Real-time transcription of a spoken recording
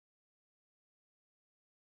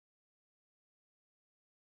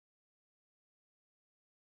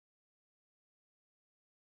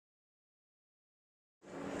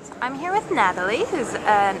I'm here with Natalie, who's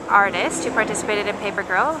an artist who participated in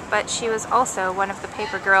Papergirl, but she was also one of the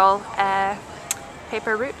Papergirl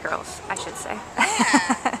paper route girls, I should say.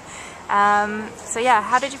 Yeah. So yeah,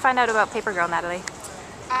 how did you find out about Papergirl, Natalie?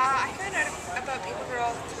 I found out about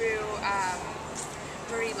Papergirl through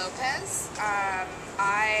Marie Lopez.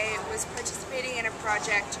 I was participating in a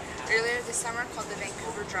project earlier this summer called the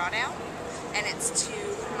Vancouver Drawdown, and it's to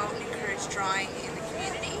promote and encourage drawing in the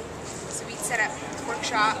community. So we set up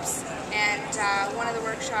workshops, and one of the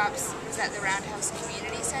workshops was at the Roundhouse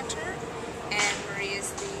Community Center, and Marie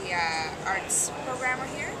is the arts programmer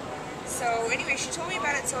here. So anyway, she told me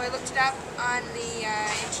about it, so I looked it up on the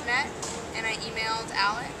internet, and I emailed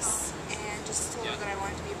Alex and just told her that I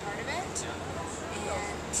wanted to be a part of it.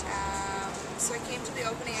 And so I came to the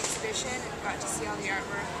opening exhibition and got to see all the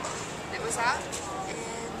artwork that was up.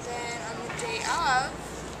 And then on the day of,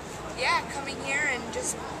 yeah, coming here and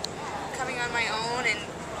just coming on my own and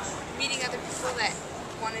meeting other people that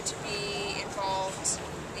wanted to be involved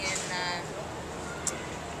in, I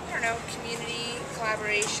don't know, community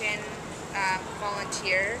collaboration,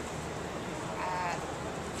 volunteer.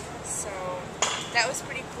 So that was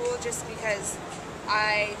pretty cool just because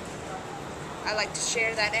I like to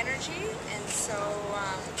share that energy, and so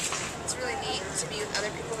it's really neat to be with other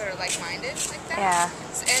people that are like-minded like that. Yeah.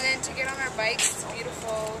 So, and then to get on our bikes, it's a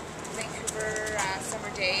beautiful Vancouver summer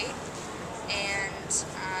day, and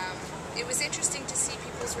it was interesting to see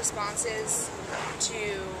people's responses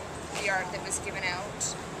to the art that was given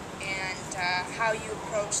out, and how you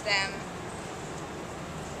approach them.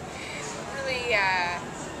 Really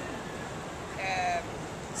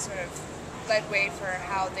sort of led way for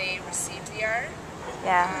how they received the art.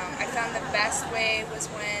 Yeah. I found the best way was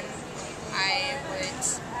when I would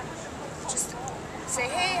just say,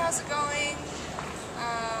 hey, how's it going?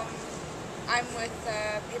 I'm with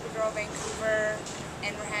Papergirl Vancouver,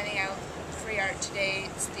 and we're handing out free art today.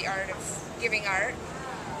 It's the art of giving art,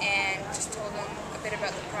 and just told them a bit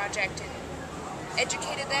about the project and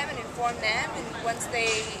educated them and informed them, and once they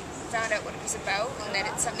found out what it was about and that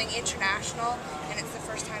it's something international and it's the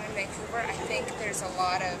first time in Vancouver, I think there's a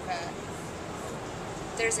lot of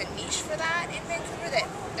there's a niche for that in Vancouver, that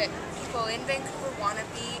people in Vancouver want to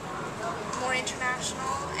be more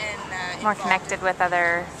international and More connected with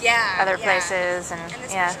other places, and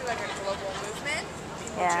especially like a global movement.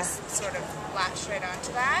 People just sort of latched right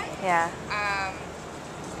onto that. Yeah.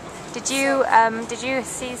 Did you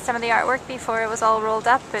see some of the artwork before it was all rolled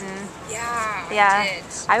up? And yeah, I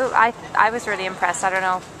did. I was really impressed. I don't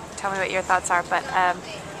know, tell me what your thoughts are, but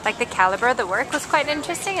like the caliber of the work was quite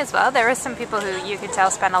interesting as well. There were some people who you could tell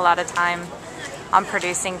spent a lot of time on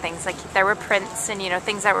producing things. Like there were prints and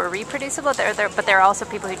things that were reproducible. But there are also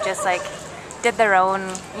people who just like did their own.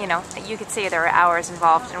 You could see there were hours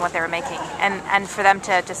involved in what they were making, and for them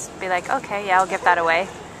to just be like, okay, yeah, I'll give that away.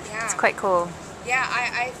 Yeah. It's quite cool. Yeah,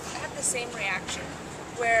 I had the same reaction,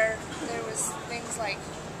 where there was things like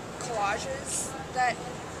collages that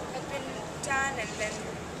had been done, and then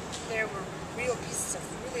there were real pieces of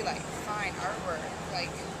really like fine artwork. Like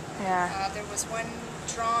there was one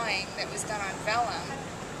drawing that was done on vellum,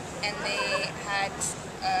 and they had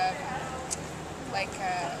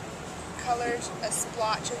colored a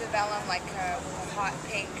splotch of the vellum like with a hot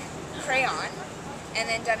pink crayon, and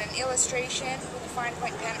then done an illustration with a fine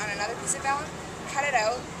point pen on another piece of vellum, cut it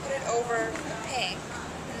out, put it over the pink,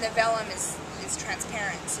 and the vellum is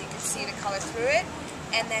transparent, so you can see the color through it,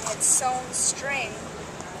 and then had sewn string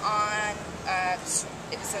on,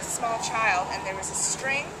 it was a small child, and there was a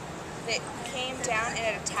string that came down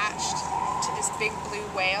and it attached to this big blue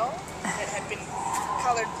whale that had been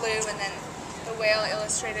colored blue, and then the whale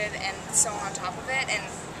illustrated and sewn on top of it, and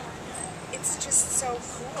it's just so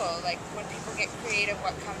cool, like when people get creative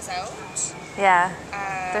what comes out. Yeah,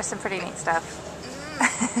 there's some pretty neat stuff.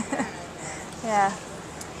 Yeah.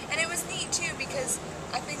 And it was neat too, because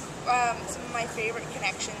I think some of my favorite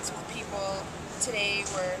connections with people today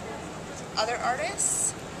were other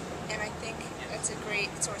artists, and I think that's a great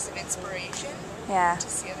source of inspiration to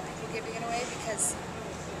see other people giving it away, because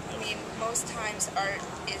I mean, most times art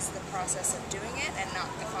is the process of doing it and not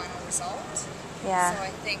the final result. Yeah. So I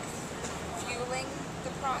think fueling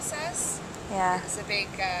the process is a big,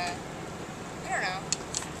 I don't know.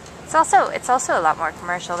 It's also a lot more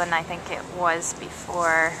commercial than I think it was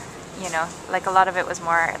before. Like a lot of it was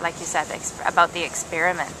more, like you said, about the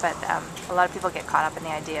experiment, but a lot of people get caught up in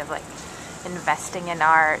the idea of like investing in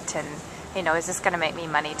art and, is this going to make me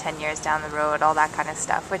money 10 years down the road, all that kind of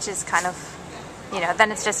stuff, which is kind of,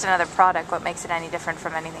 then it's just another product. What makes it any different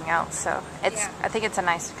from anything else? So I think it's a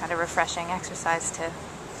nice kind of refreshing exercise to,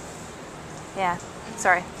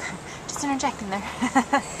 sorry, Just interjecting there.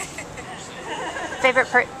 Favorite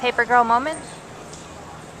Papergirl moment?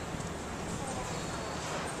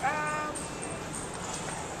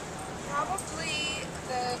 Probably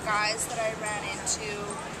the guys that I ran into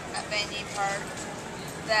at Vanier Park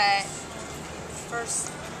that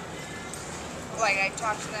first, like, I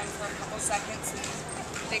talked to them for a couple seconds and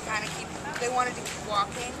they wanted to keep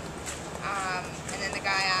walking. And then the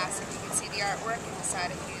guy asked if he could see the artwork and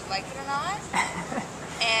decide if he'd like it or not.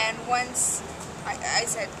 And once I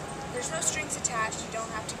said, there's no strings attached, you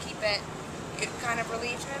don't have to keep it. It kind of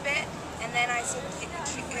relieved him a bit. And then I said,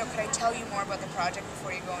 could I tell you more about the project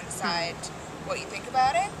before you go and decide what you think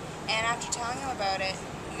about it? And after telling him about it,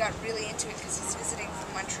 he got really into it because he's visiting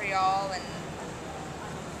from Montreal, and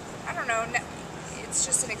I don't know, it's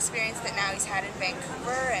just an experience that now he's had in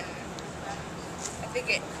Vancouver, and I think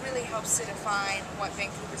it really helps to define what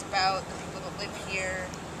Vancouver's about, the people that live here,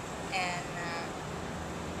 and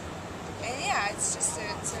yeah, it's just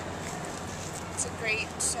it's a great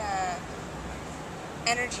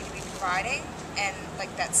energy to be providing, and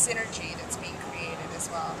like that synergy that's being created as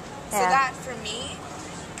well. Yeah. So that for me,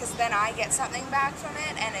 because then I get something back from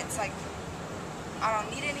it, and it's like I don't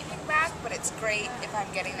need anything back, but it's great if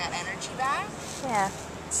I'm getting that energy back. Yeah.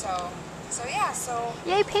 So yeah, so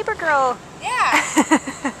yay, Papergirl! Yeah.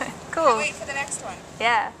 Cool. Can't wait for the next one.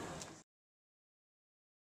 Yeah.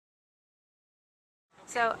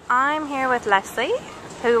 So I'm here with Leslie,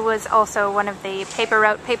 who was also one of the Paper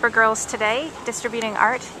Route Papergirls today, distributing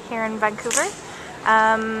art here in Vancouver.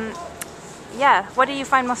 Yeah, what do you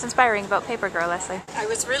find most inspiring about Papergirl, Leslie? I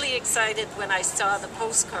was really excited when I saw the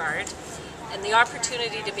postcard and the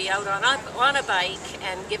opportunity to be out on a bike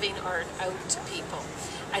and giving art out to people.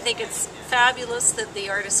 I think it's fabulous that the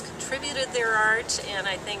artists contributed their art, and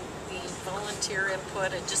I think the volunteer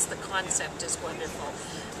input and just the concept is wonderful.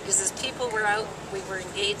 Because as people were out, we were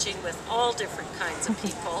engaging with all different kinds of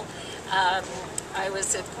people. I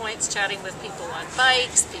was at points chatting with people on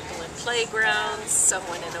bikes, people in playgrounds,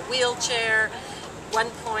 someone in a wheelchair. One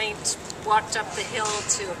point, walked up the hill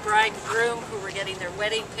to a bride and groom who were getting their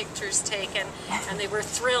wedding pictures taken, and they were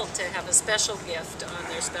thrilled to have a special gift on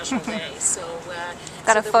their special day. So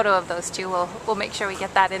got a photo of those two. We'll make sure we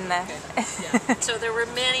get that in there. Okay. Yeah. So there were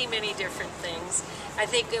many different things. I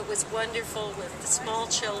think it was wonderful with the small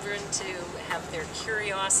children to have their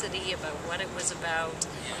curiosity about what it was about,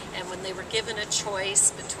 and when they were given a choice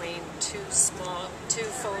between two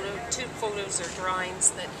photos or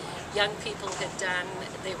drawings that young people had done,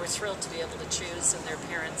 they were thrilled to be able to choose, and their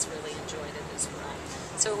parents really enjoyed it as well.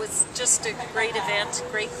 So it was just a great event,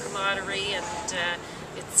 great camaraderie, and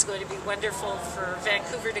it's going to be wonderful for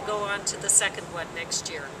Vancouver to go on to the second one next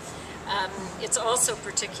year. It's also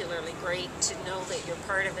particularly great to know that you're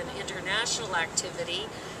part of an international activity,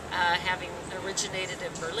 having originated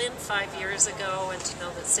in Berlin 5 years ago, and to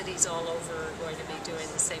know that cities all over are going to be doing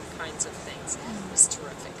the same kinds of things. It was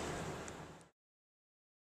terrific.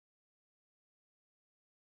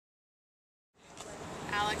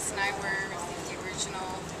 Alex and I were the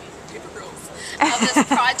original Papergirls of this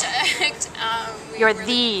project. You're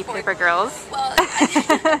the Papergirls. Well,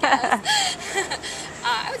 yes.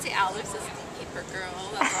 I would say Alex is the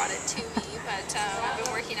Papergirl that brought it to me, but I've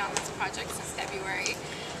been working on this project since February.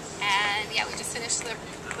 And yeah, we just finished the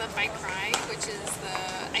bike ride, which is the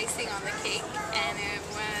icing on the cake, and it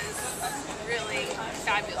was really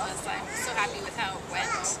fabulous. I'm so happy with how it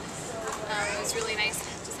went. It was really nice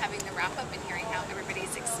just having the wrap up and hearing how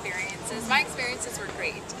everybody's experiences. My experiences were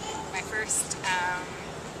great. My first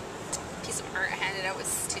piece of art I handed out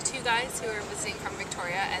was to two guys who were visiting from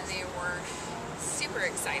Victoria, and they were super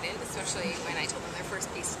excited, especially when I told them their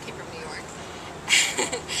first piece came from New York.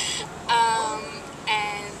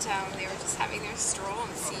 And they were just having their stroll on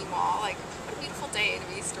the seawall. Like, what a beautiful day to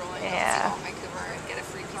be strolling on the seawall in Vancouver and get a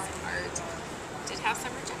free piece of art. Did have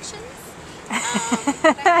some rejections.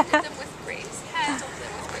 But I handled them with grace.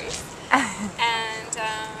 And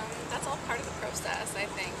that's all part of the process, I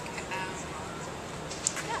think.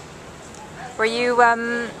 Yeah. Were you,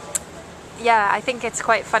 yeah, I think it's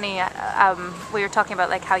quite funny. We were talking about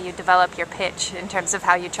like how you develop your pitch in terms of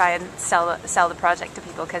how you try and sell the project to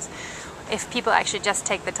people, because if people actually just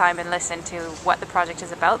take the time and listen to what the project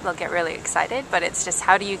is about, they'll get really excited, but it's just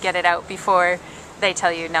how do you get it out before they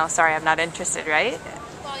tell you, no, sorry, I'm not interested, right?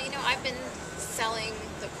 Well, you know, I've been selling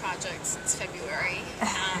the project since February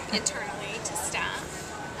internally to staff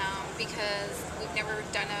because we've never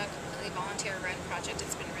done a completely volunteer-run project.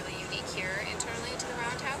 It's been really unique here internally to the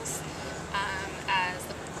Roundhouse. As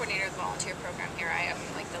the coordinator of the volunteer program here, I am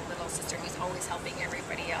like the little sister who's always helping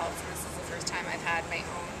everybody else. And this is the first time I've had my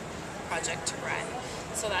own project to run.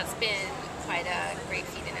 So that's been quite a great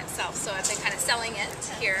feat in itself. So I've been kind of selling it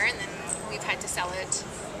here, and then we've had to sell it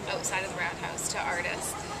outside of the Roundhouse to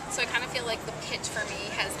artists. So I kind of feel like the pitch for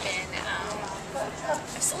me has been,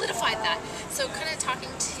 I've solidified that. So kind of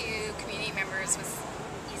talking to community members was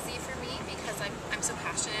easy for me because I'm so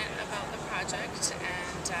passionate about the project,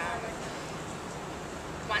 and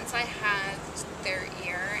once I had their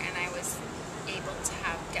ear and I was able to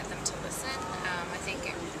get them to listen, I think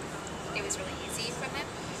it was really easy for them.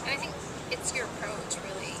 And I think it's your approach,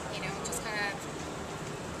 really, you know, just kind of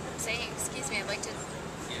saying, excuse me, I'd like to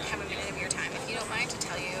have a minute of your time, if you don't mind, to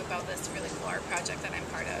tell you about this really cool art project that I'm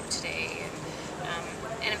part of today.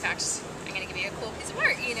 And in fact, I'm going to give you a cool piece of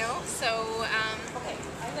art, you know? So,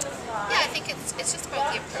 yeah, I think it's just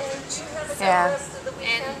about the approach. So, Yeah.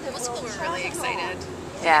 and most people were really excited.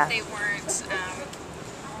 Yeah. If they weren't,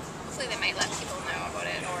 hopefully they might let people know about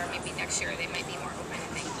it, or maybe next year they might be more open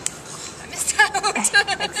and think, oh, I missed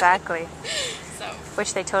out. Exactly. So,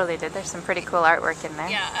 Which they totally did. There's some pretty cool artwork in there.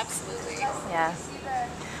 yeah, absolutely. Yeah.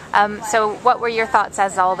 So what were your thoughts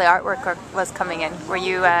as all the artwork was coming in? Were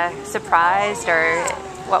you surprised, or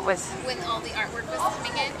what was... When all the artwork was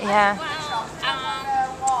coming in? Yeah.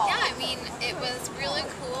 Well, yeah, I mean, it was really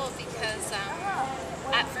cool because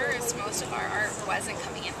at first most of our art wasn't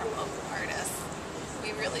coming in from local artists.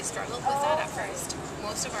 We really struggled with that at first.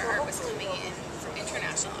 Most of our art was coming in from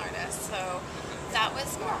international artists, so that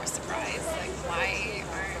was more of a surprise. Like, why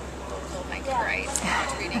aren't local Vancouverites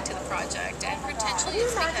contributing to the project? And potentially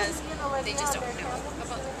it's because they just don't know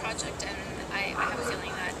about the project, and I have a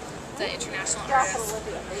feeling that the international artists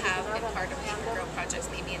have been part of Papergirl projects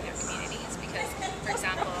maybe in their communities, because, for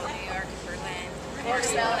example, New York, Berlin,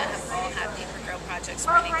 Barcelona have all had Papergirl projects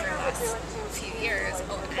running for the last few years, and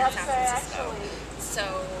San Francisco. So,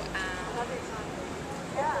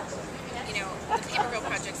 you know, the Papergirl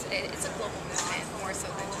projects, it's a global movement more so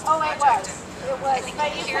than just a project. And I think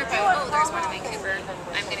when you hear about, oh, there's one in Vancouver,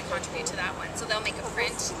 I'm going to contribute to that one. So they'll make a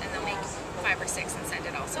print, and they'll make 5 or 6 and send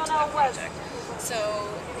it also to that project. So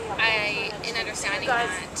in understanding that,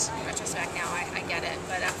 in retrospect now, I get it,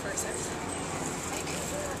 but at first I was like,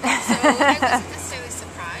 so I wasn't necessarily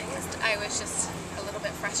surprised. I was just a little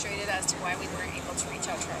bit frustrated as to why we weren't able to reach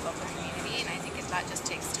out to our local community, and I think that just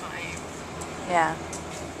takes time. Yeah.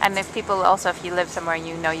 And if people also, if you live somewhere,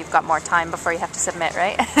 you know you've got more time before you have to submit,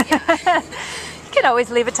 right? Yeah. You can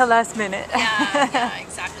always leave it till last minute. Yeah,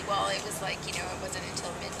 exactly. Well, it was like, you know, it wasn't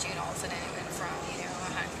until mid-June all of a sudden it went from, you know,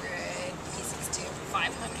 100 pieces to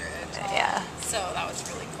 500. Yeah. So that was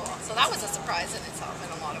really cool. So that was a surprise in itself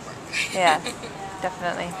and a lot of work. Yeah,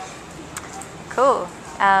 definitely. Cool.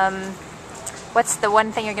 What's the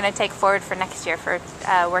one thing you're going to take forward for next year for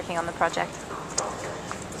working on the project?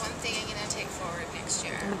 One thing I'm going to take forward next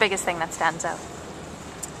year. The biggest thing that stands out.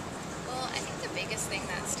 Well, I think the biggest thing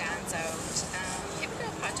that stands out,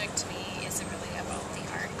 Papergirl Project to me isn't really about the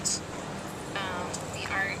art. The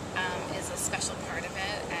art is a special part of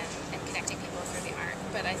it, and connecting people through the art,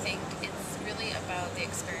 but I think it's really about the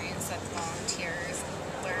experience that the volunteers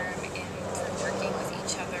learn through working with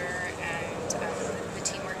each other, and the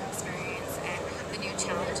teamwork experience and the new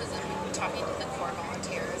challenges. And talking to the core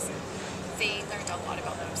volunteers, they learned a lot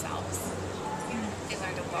about themselves. They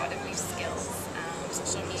learned a lot of new skills.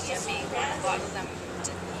 Social media being one, a lot of them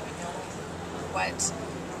didn't even know what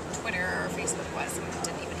Twitter or Facebook was, and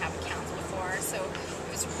didn't even have accounts before. So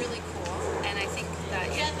it was really cool, and I think that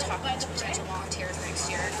talking to potential volunteers next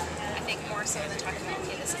year, I think more so than talking about,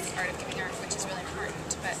 okay, this is the art of giving art, which is really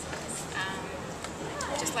important, but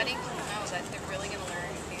just letting people know that they're really going to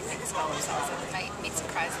learn new things about themselves that might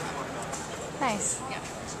surprise them. Nice. Yeah.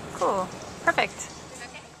 Cool. Perfect.